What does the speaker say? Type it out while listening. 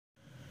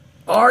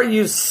Are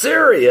you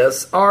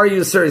serious? Are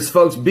you serious?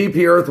 Folks, BP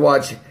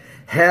Earthwatch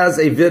has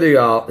a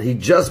video out. He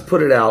just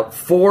put it out.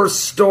 4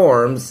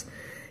 storms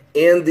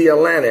in the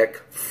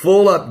Atlantic.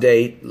 Full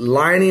update.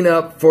 Lining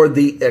up for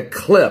the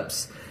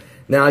eclipse.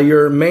 Now,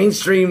 your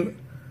mainstream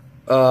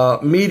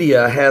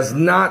media has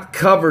not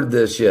covered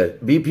this yet.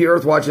 BP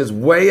Earthwatch is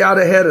way out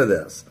ahead of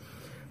this.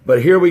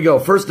 But here we go.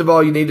 First of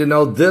all, you need to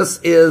know this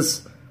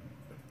is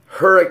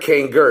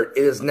Hurricane Gert.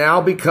 It has now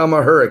become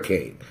a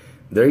hurricane.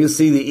 There you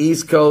see the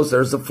East Coast.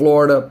 There's the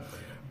Florida.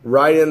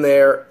 Right in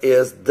there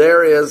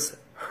is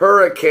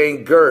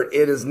Hurricane Gert.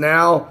 It is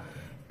now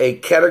a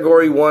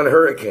Category 1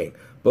 hurricane.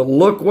 But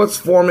look what's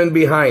forming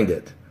behind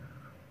it.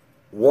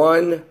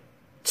 1,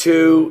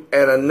 2,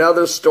 and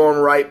another storm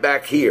right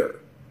back here.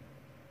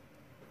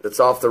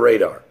 That's off the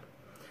radar.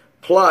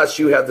 Plus,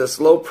 you have this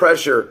low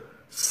pressure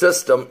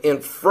system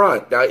in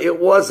front. Now, it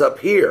was up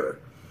here.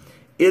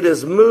 It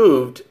has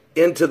moved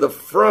into the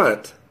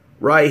front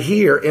right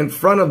here in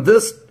front of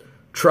this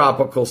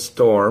tropical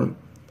storm,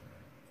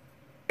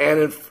 and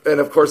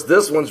of course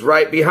this one's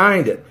right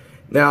behind it.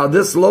 Now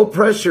this low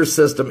pressure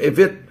system, if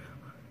it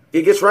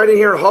gets right in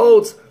here and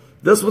holds,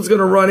 this one's going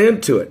to run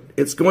into it.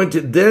 It's going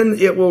to, then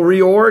it will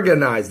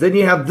reorganize. Then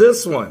you have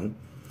this one.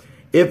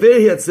 If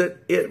it hits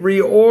it, it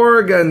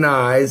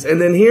reorganizes.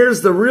 And then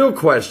here's the real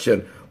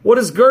question. What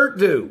does Gert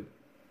do?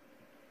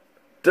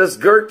 Does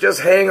Gert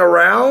just hang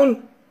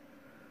around?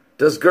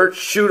 Does Gert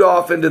shoot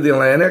off into the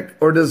Atlantic?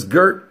 Or does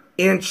Gert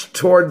inch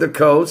toward the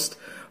coast?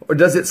 Or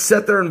does it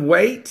sit there and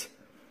wait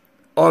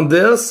on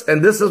this?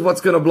 And this is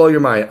what's going to blow your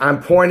mind.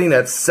 I'm pointing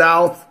at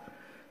South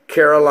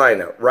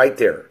Carolina, right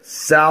there.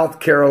 South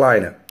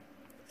Carolina.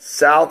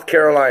 South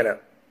Carolina.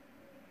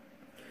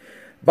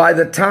 By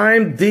the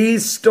time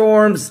these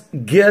storms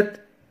get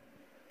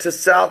to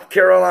South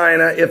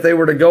Carolina, if they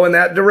were to go in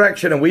that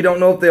direction, and we don't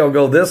know if they'll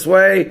go this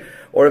way,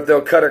 or if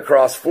they'll cut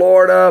across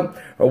Florida,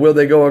 or will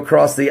they go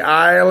across the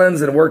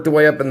islands and work their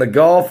way up in the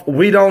Gulf,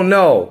 we don't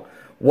know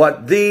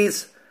what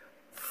these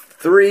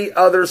 3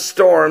 other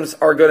storms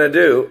are going to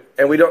do,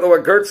 and we don't know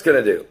what Gert's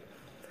going to do.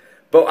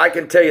 But I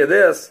can tell you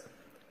this,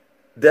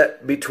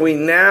 that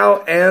between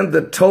now and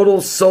the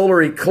total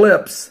solar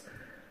eclipse,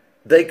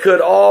 they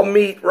could all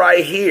meet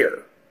right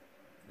here.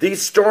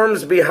 These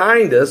storms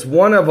behind us,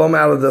 one of them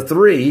out of the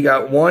 3, you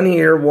got one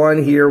here,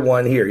 one here,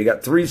 one here. You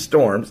got 3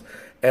 storms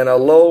and a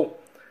low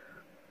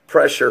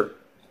pressure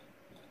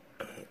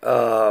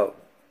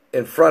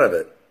in front of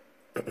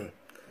it.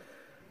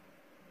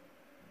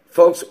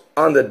 Folks,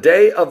 on the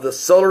day of the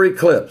solar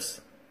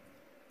eclipse,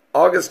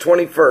 August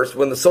 21st,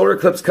 when the solar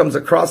eclipse comes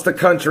across the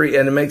country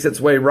and it makes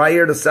its way right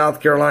here to South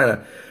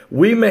Carolina,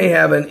 we may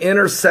have an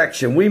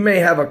intersection. We may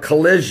have a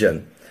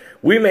collision.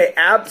 We may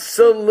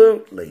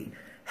absolutely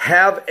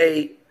have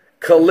a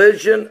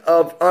collision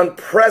of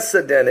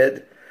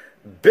unprecedented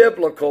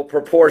biblical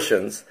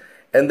proportions.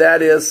 And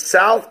that is,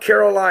 South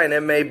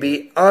Carolina may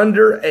be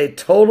under a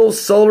total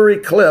solar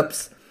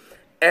eclipse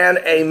and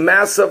a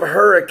massive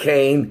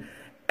hurricane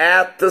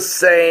at the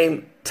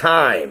same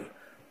time.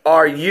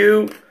 Are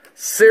you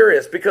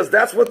serious? Because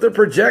that's what they're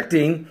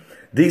projecting.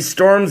 These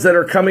storms that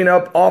are coming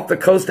up off the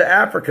coast of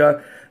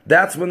Africa,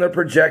 that's when they're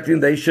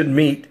projecting they should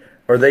meet,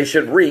 or they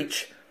should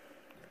reach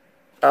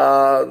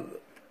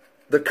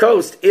the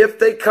coast if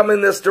they come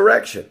in this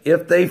direction.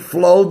 If they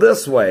flow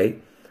this way,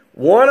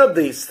 one of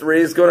these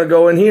 3 is going to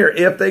go in here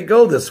if they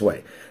go this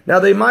way. Now,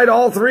 they might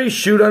all 3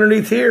 shoot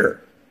underneath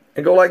here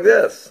and go like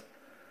this.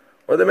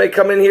 Or they may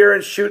come in here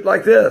and shoot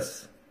like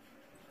this.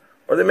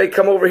 Or they may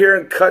come over here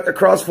and cut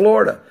across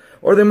Florida.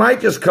 Or they might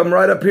just come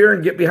right up here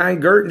and get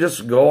behind Gert and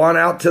just go on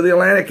out to the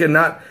Atlantic and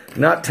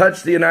not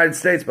touch the United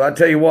States. But I'll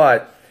tell you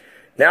what,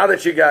 now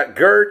that you got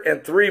Gert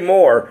and 3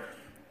 more,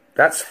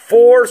 that's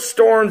 4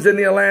 storms in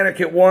the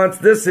Atlantic at once.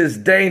 This is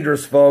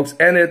dangerous, folks.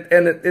 And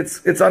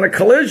it's on a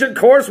collision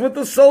course with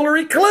the solar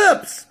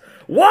eclipse.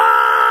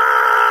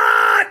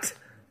 What?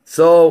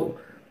 So,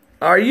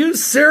 are you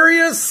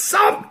serious?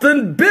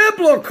 Something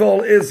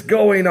biblical is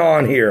going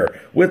on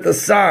here with the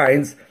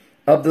signs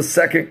of the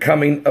second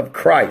coming of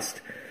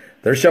Christ.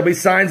 There shall be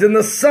signs in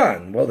the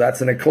sun. Well, that's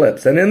an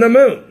eclipse. And in the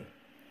moon.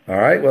 All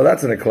right, well,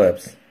 that's an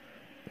eclipse.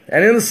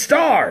 And in the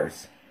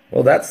stars.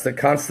 Well, that's the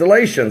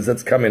constellations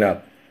that's coming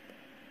up.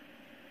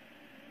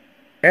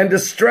 And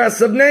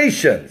distress of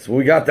nations.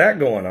 We got that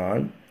going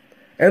on.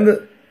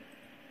 And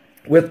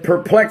with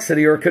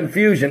perplexity or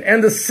confusion.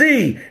 And the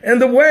sea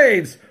and the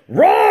waves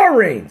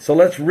roaring. So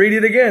let's read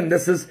it again.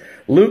 This is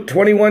Luke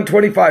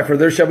 21:25. For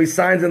there shall be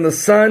signs in the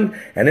sun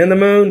and in the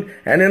moon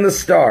and in the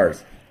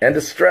stars. And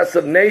distress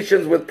of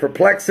nations with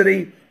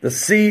perplexity, the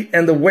sea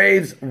and the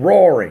waves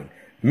roaring.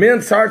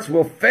 Men's hearts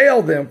will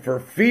fail them for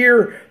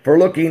fear, for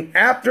looking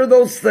after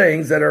those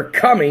things that are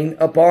coming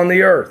upon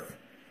the earth.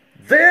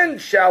 Then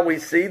shall we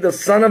see the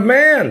Son of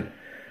Man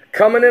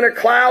coming in a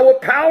cloud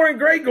with power and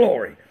great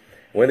glory.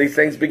 When these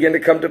things begin to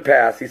come to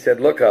pass, he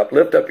said, look up,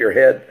 lift up your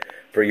head,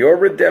 for your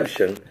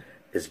redemption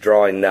is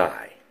drawing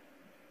nigh.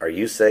 Are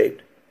you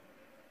saved?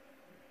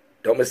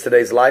 Don't miss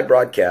today's live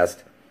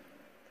broadcast.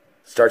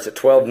 Starts at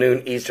 12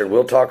 noon Eastern.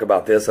 We'll talk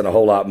about this and a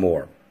whole lot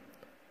more.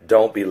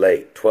 Don't be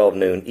late. 12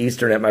 noon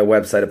Eastern at my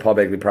website at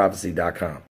paulbegleyprophecy.com.